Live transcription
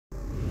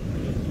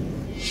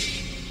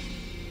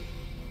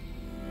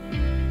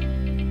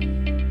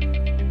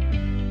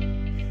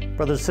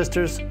Brothers and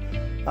sisters,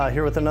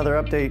 here with another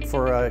update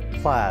for a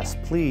class.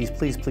 Please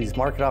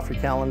mark it off your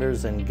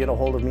calendars and get a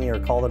hold of me or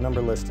call the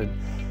number listed.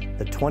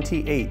 The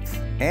 28th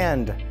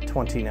and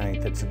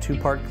 29th. It's a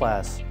two-part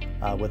class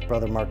with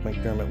Brother Mark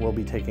McDermott will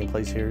be taking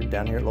place here,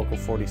 down here at Local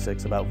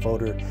 46 about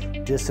voter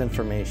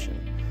disinformation.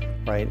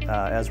 Right,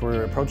 as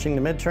we're approaching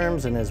the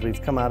midterms and as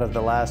we've come out of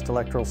the last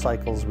electoral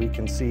cycles, we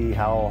can see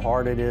how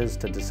hard it is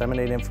to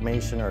disseminate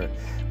information or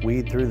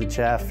weed through the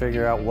chaff,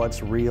 figure out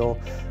what's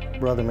real.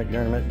 Brother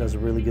McDermott does a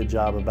really good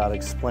job about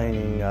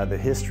explaining the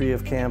history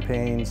of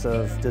campaigns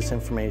of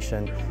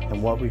disinformation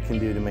and what we can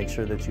do to make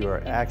sure that you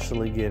are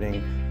actually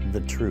getting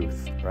the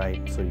truth,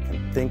 right? So you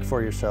can think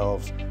for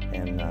yourselves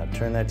and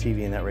turn that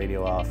TV and that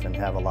radio off and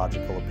have a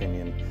logical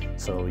opinion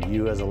so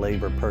you as a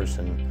labor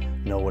person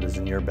know what is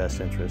in your best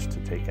interest to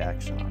take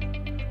action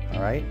on.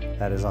 All right,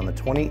 that is on the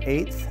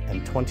 28th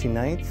and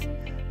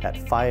 29th at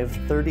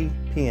 5:30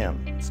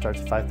 p.m. It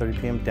starts at 5:30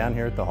 p.m. down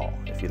here at the hall.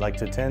 If you'd like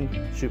to attend,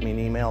 shoot me an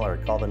email or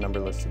call the number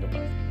listed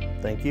above.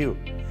 Thank you.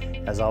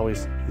 As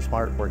always, be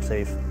smart, work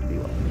safe, be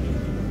well.